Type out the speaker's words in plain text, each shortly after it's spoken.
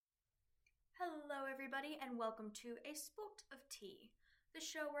Hello, everybody, and welcome to A Spot of Tea, the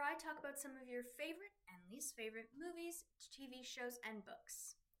show where I talk about some of your favorite and least favorite movies, TV shows, and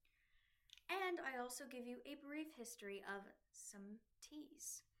books. And I also give you a brief history of some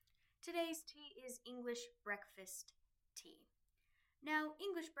teas. Today's tea is English breakfast tea. Now,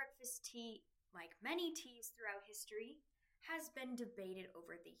 English breakfast tea, like many teas throughout history, has been debated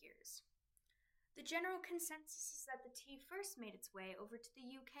over the years. The general consensus is that the tea first made its way over to the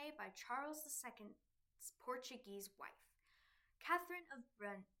UK by Charles II's Portuguese wife. Catherine of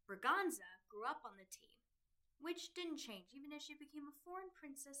Braganza grew up on the tea, which didn't change even as she became a foreign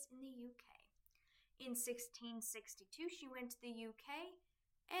princess in the UK. In 1662, she went to the UK,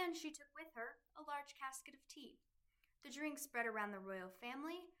 and she took with her a large casket of tea. The drink spread around the royal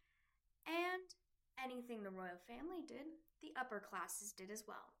family, and anything the royal family did, the upper classes did as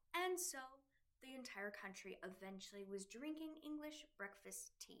well. And so, the entire country eventually was drinking English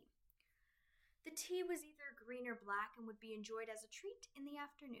breakfast tea. The tea was either green or black and would be enjoyed as a treat in the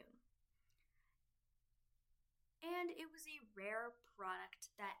afternoon. And it was a rare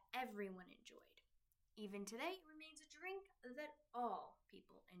product that everyone enjoyed. Even today, it remains a drink that all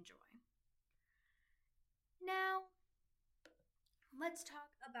people enjoy. Now, let's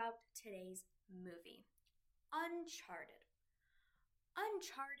talk about today's movie, Uncharted.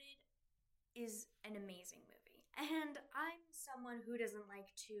 Uncharted is an amazing movie, and I'm someone who doesn't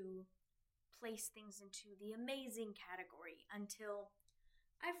like to place things into the amazing category until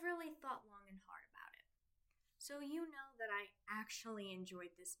I've really thought long and hard about it. So you know that I actually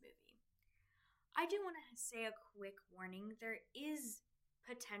enjoyed this movie. I do want to say a quick warning. There is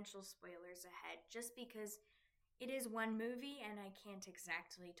potential spoilers ahead just because it is one movie and I can't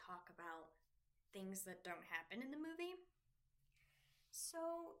exactly talk about things that don't happen in the movie.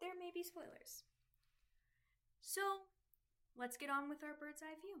 So there may be spoilers. So let's get on with our bird's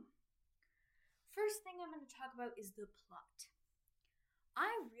eye view. First thing I'm going to talk about is the plot.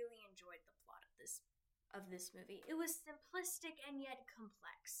 I really enjoyed the plot of this movie. It was simplistic and yet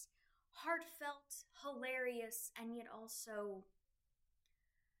complex, heartfelt, hilarious, and yet also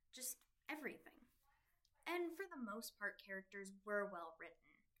just everything. And for the most part, characters were well written.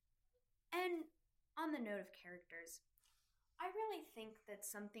 And on the note of characters, I really think that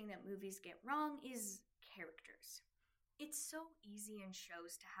something that movies get wrong is characters. It's so easy in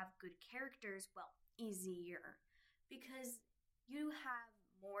shows to have good characters, well, easier, because you have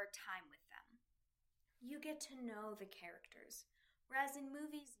more time with them. You get to know the characters, whereas in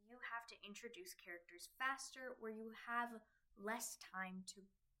movies, you have to introduce characters faster or you have less time to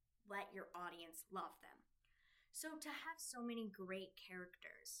let your audience love them. So to have so many great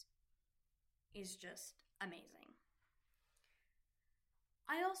characters is just amazing.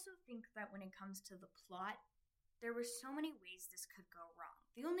 I also think that when it comes to the plot, there were so many ways this could go wrong.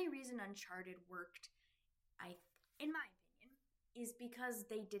 The only reason Uncharted worked, in my opinion, is because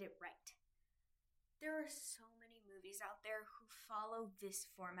they did it right. There are so many movies out there who follow this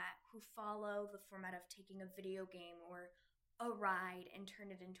format, who follow the format of taking a video game or a ride and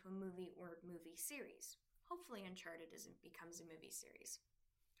turn it into a movie or movie series. Hopefully Uncharted becomes a movie series.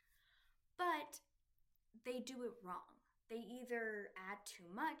 But they do it wrong. They either add too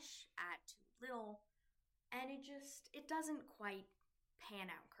much, add too little, and it doesn't quite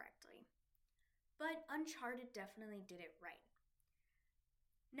pan out correctly. But Uncharted definitely did it right.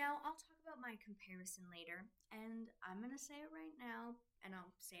 Now, I'll talk about my comparison later, and I'm going to say it right now, and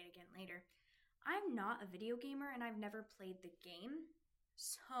I'll say it again later. I'm not a video gamer, and I've never played the game,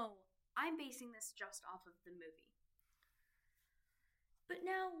 so I'm basing this just off of the movie. But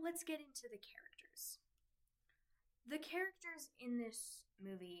now, let's get into the characters. The characters in this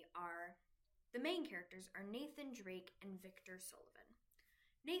movie the main characters are Nathan Drake and Victor Sullivan.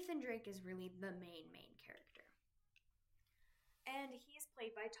 Nathan Drake is really the main character. And he is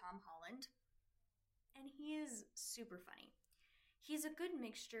played by Tom Holland, and he is super funny. He's a good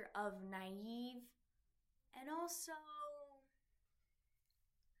mixture of naive and also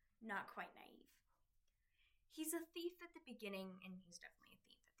not quite naive. He's a thief at the beginning, and he's definitely a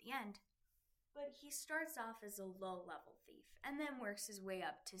thief at the end. But he starts off as a low-level thief and then works his way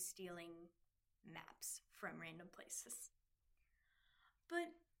up to stealing maps from random places.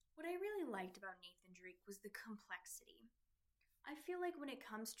 But what I really liked about Nathan Drake was the complexity. I feel like when it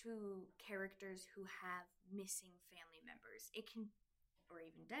comes to characters who have missing family members, or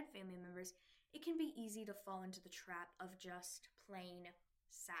even dead family members, it can be easy to fall into the trap of just plain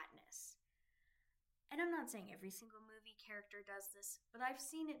sadness. And I'm not saying every single movie character does this, but I've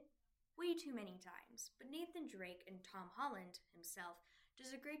seen it way too many times. But Nathan Drake and Tom Holland himself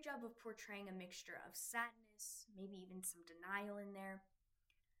does a great job of portraying a mixture of sadness, maybe even some denial in there,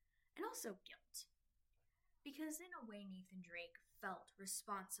 and also guilt. Because in a way, Nathan Drake felt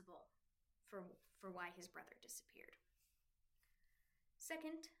responsible for, for why his brother disappeared.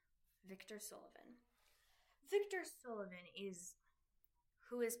 Second, Victor Sullivan. Victor Sullivan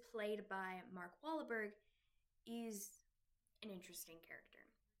who is played by Mark Wahlberg, is an interesting character.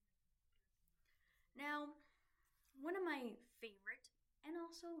 Now, one of my favorite and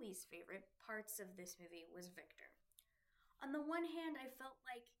also least favorite parts of this movie was Victor. On the one hand, I felt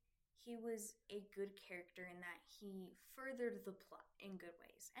like he was a good character in that he furthered the plot in good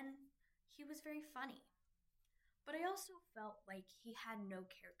ways, and he was very funny. But I also felt like he had no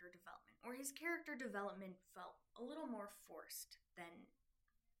character development, or his character development felt a little more forced than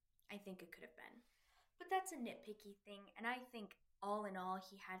I think it could have been. But that's a nitpicky thing, and I think all in all,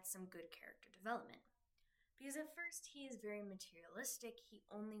 he had some good character development. Because at first, he is very materialistic, he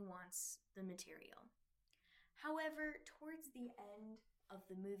only wants the material. However, towards the end of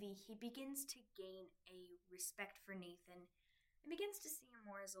the movie, he begins to gain a respect for Nathan and begins to see him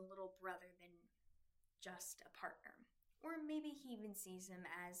more as a little brother than just a partner. Or maybe he even sees him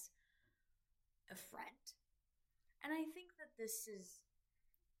as a friend. And I think that this is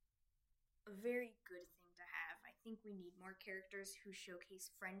a very good thing to have. I think we need more characters who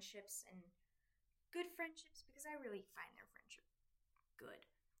showcase friendships and good friendships because I really find their friendship good.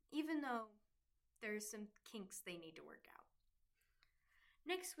 Even though there's some kinks they need to work out.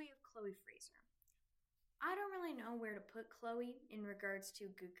 Next, we have Chloe Fraser. I don't really know where to put Chloe in regards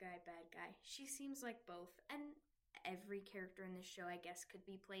to good guy, bad guy. She seems like both, and every character in this show, I guess, could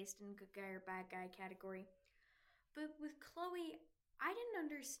be placed in good guy or bad guy category. But with Chloe, I didn't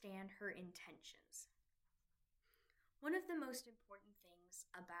understand her intentions. One of the most important things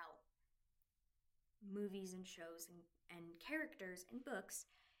about movies and shows and characters in books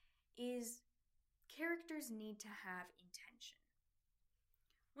is characters need to have intention.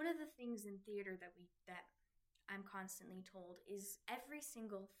 One of the things in theater that I'm constantly told is every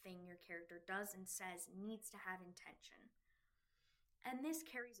single thing your character does and says needs to have intention. And this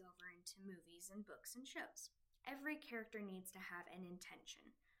carries over into movies and books and shows. Every character needs to have an intention.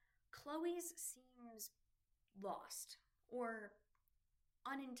 Chloe's seems lost or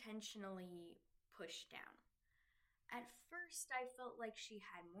unintentionally pushed down. At first, I felt like she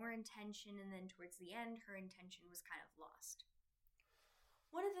had more intention, and then towards the end, her intention was kind of lost.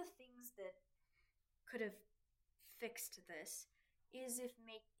 One of the things that could have fixed this is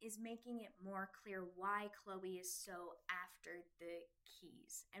making it more clear why Chloe is so after the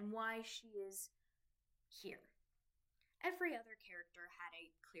keys and why she is here. Every other character had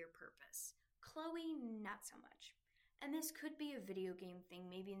a clear purpose. Chloe, not so much. And this could be a video game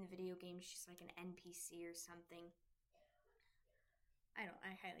thing. Maybe in the video game she's like an NPC or something.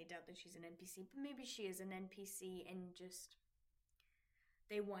 I highly doubt that she's an NPC, but maybe she is an NPC and just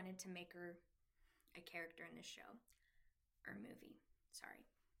they wanted to make her a character in the show or movie. Sorry.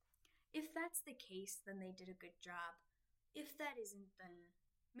 If that's the case, then they did a good job. If that isn't, then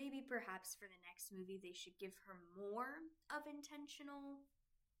maybe perhaps for the next movie they should give her more of intentional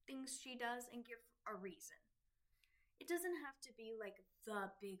things she does and give a reason. It doesn't have to be like the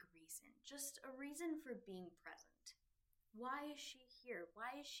big reason, just a reason for being present. Why is she here?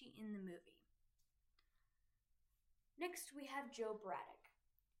 Why is she in the movie? Next, we have Joe Braddock.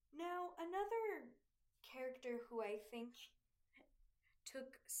 Now, another character who I think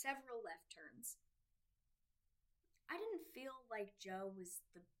took several left turns. I didn't feel like Joe was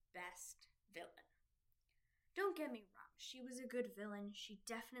the best villain. Don't get me wrong, she was a good villain. She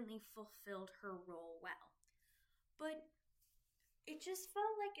definitely fulfilled her role well. But it just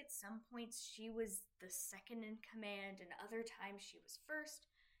felt like at some points she was the second in command and other times she was first.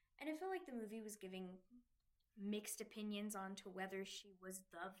 And it felt like the movie was giving mixed opinions on to whether she was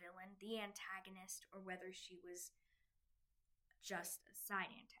the villain, the antagonist, or whether she was just a side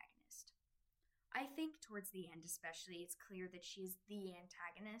antagonist. I think towards the end especially, it's clear that she is the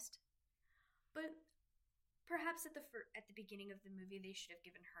antagonist. But perhaps at the beginning of the movie, they should have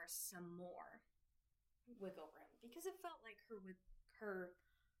given her some more wiggle room because it felt like her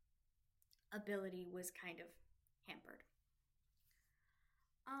ability was kind of hampered.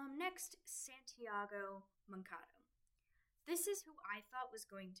 Next, Santiago Moncada. This is who I thought was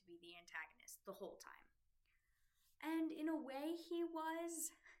going to be the antagonist the whole time. And in a way he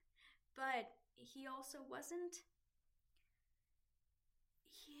was, but he also wasn't.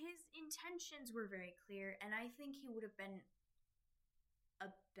 His intentions were very clear, and I think he would have been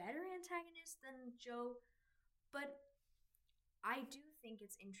a better antagonist than Joe, but I do think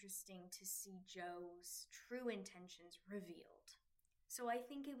it's interesting to see Joe's true intentions revealed. So I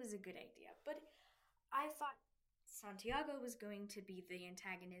think it was a good idea. But I thought Santiago was going to be the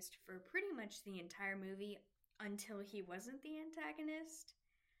antagonist for pretty much the entire movie until he wasn't the antagonist.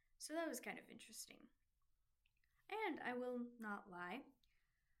 So that was kind of interesting. And I will not lie,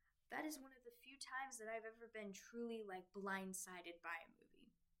 that is one of the few times that I've ever been truly like blindsided by a movie.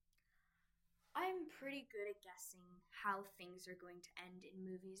 I'm pretty good at guessing how things are going to end in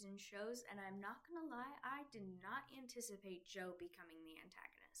movies and shows, and I'm not gonna lie, I did not anticipate Jo becoming the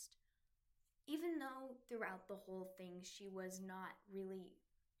antagonist. Even though throughout the whole thing she wasn't a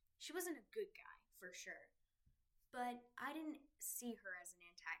good guy, for sure. But I didn't see her as an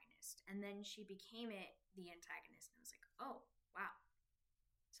antagonist, and then she became the antagonist, and I was like, oh, wow.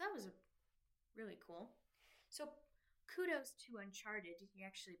 So that was really cool. So kudos to Uncharted, you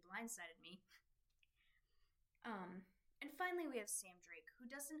actually blindsided me. And finally we have Sam Drake, who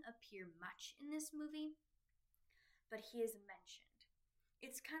doesn't appear much in this movie, but he is mentioned.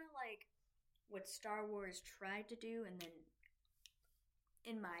 It's kind of like what Star Wars tried to do and then,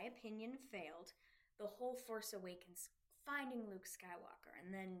 in my opinion, failed. The whole Force Awakens finding Luke Skywalker, and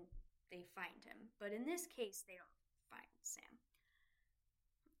then they find him. But in this case, they don't find Sam.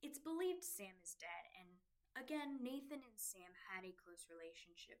 It's believed Sam is dead, and again, Nathan and Sam had a close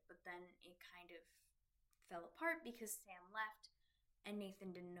relationship, but then it kind of fell apart because Sam left and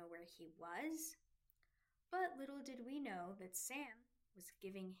Nathan didn't know where he was. But little did we know that Sam was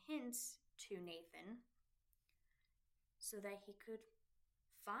giving hints to Nathan so that he could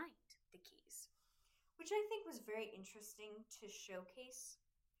find the keys, which I think was very interesting to showcase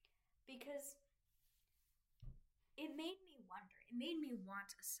because it made me wonder. It made me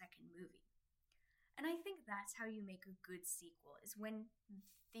want a second movie. And I think that's how you make a good sequel, is when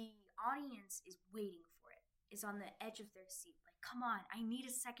the audience is waiting for it, is on the edge of their seat. Like, come on, I need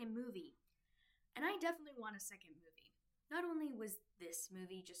a second movie. And I definitely want a second movie. Not only was this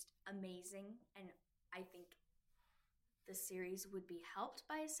movie just amazing, and I think the series would be helped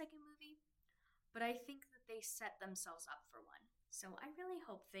by a second movie, but I think that they set themselves up for one. So I really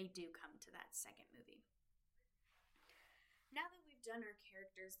hope they do come to that second movie. Now that we've done our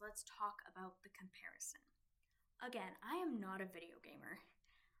characters, let's talk about the comparison. Again, I am not a video gamer.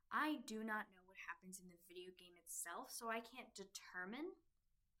 I do not know what happens in the video game itself, so I can't determine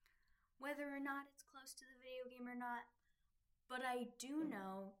whether or not it's close to the video game or not. But I do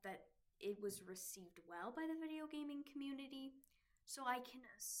know that it was received well by the video gaming community, so I can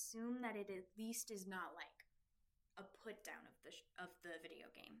assume that it at least is not like a put down of the video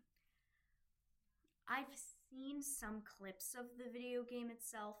game. I've seen some clips of the video game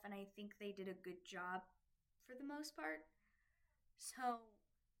itself, and I think they did a good job for the most part. So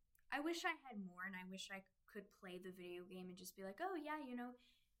I wish I had more, and I wish I could play the video game and just be like, oh yeah,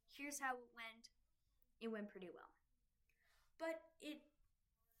 here's how it went. It went pretty well. But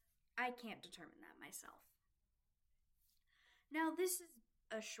I can't determine that myself. Now, this is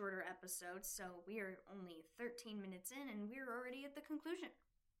a shorter episode, so we are only 13 minutes in, and we're already at the conclusion.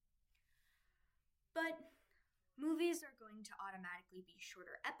 But movies are going to automatically be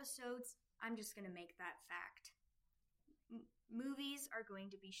shorter episodes. I'm just going to make that fact. Movies are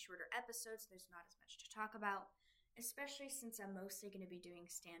going to be shorter episodes. There's not as much to talk about, especially since I'm mostly going to be doing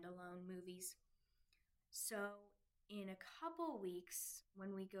standalone movies. So in a couple weeks,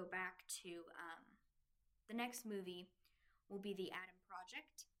 when we go back to the next movie, will be The Adam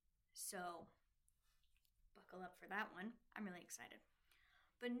Project. So buckle up for that one. I'm really excited.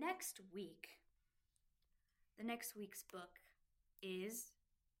 But next week, the next week's book is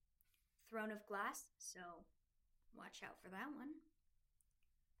Throne of Glass, so watch out for that one.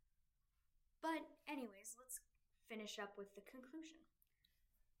 But anyways, let's finish up with the conclusion.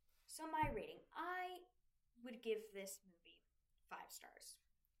 So my rating, I would give this movie 5 stars.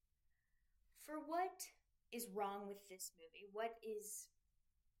 For what is wrong with this movie, what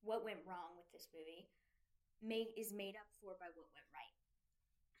went wrong with this movie, is made up for by what went right.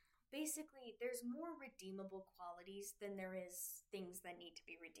 Basically, there's more redeemable qualities than there is things that need to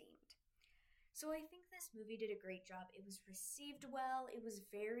be redeemed. So I think this movie did a great job. It was received well. It was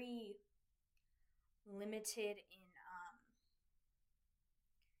very limited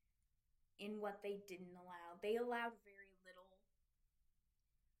in what they didn't allow. They allowed very little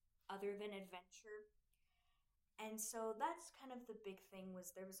other than adventure. And so that's kind of the big thing, was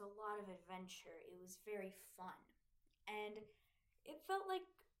there was a lot of adventure. It was very fun. And it felt like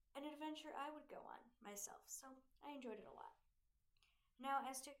an adventure I would go on myself. So I enjoyed it a lot. Now,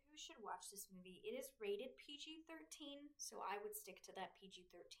 as to who should watch this movie, it is rated PG-13, so I would stick to that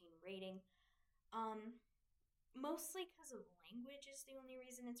PG-13 rating. Mostly because of language is the only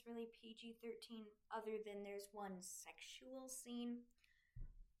reason it's really PG-13, other than there's one sexual scene.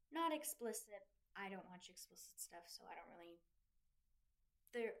 Not explicit, I don't watch explicit stuff, so I don't really.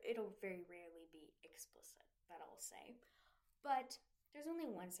 It'll very rarely be explicit, that I'll say. But there's only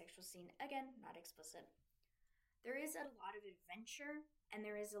one sexual scene. Again, not explicit. There is a lot of adventure, and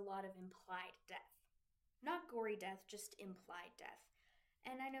there is a lot of implied death. Not gory death, just implied death.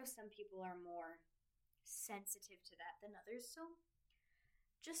 And I know some people are more sensitive to that than others, so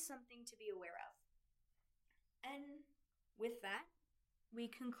just something to be aware of. And with that, we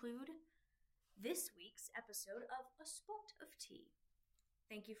conclude this week's episode of A Spot of Tea.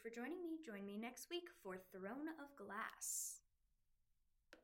 Thank you for joining me. Join me next week for Throne of Glass.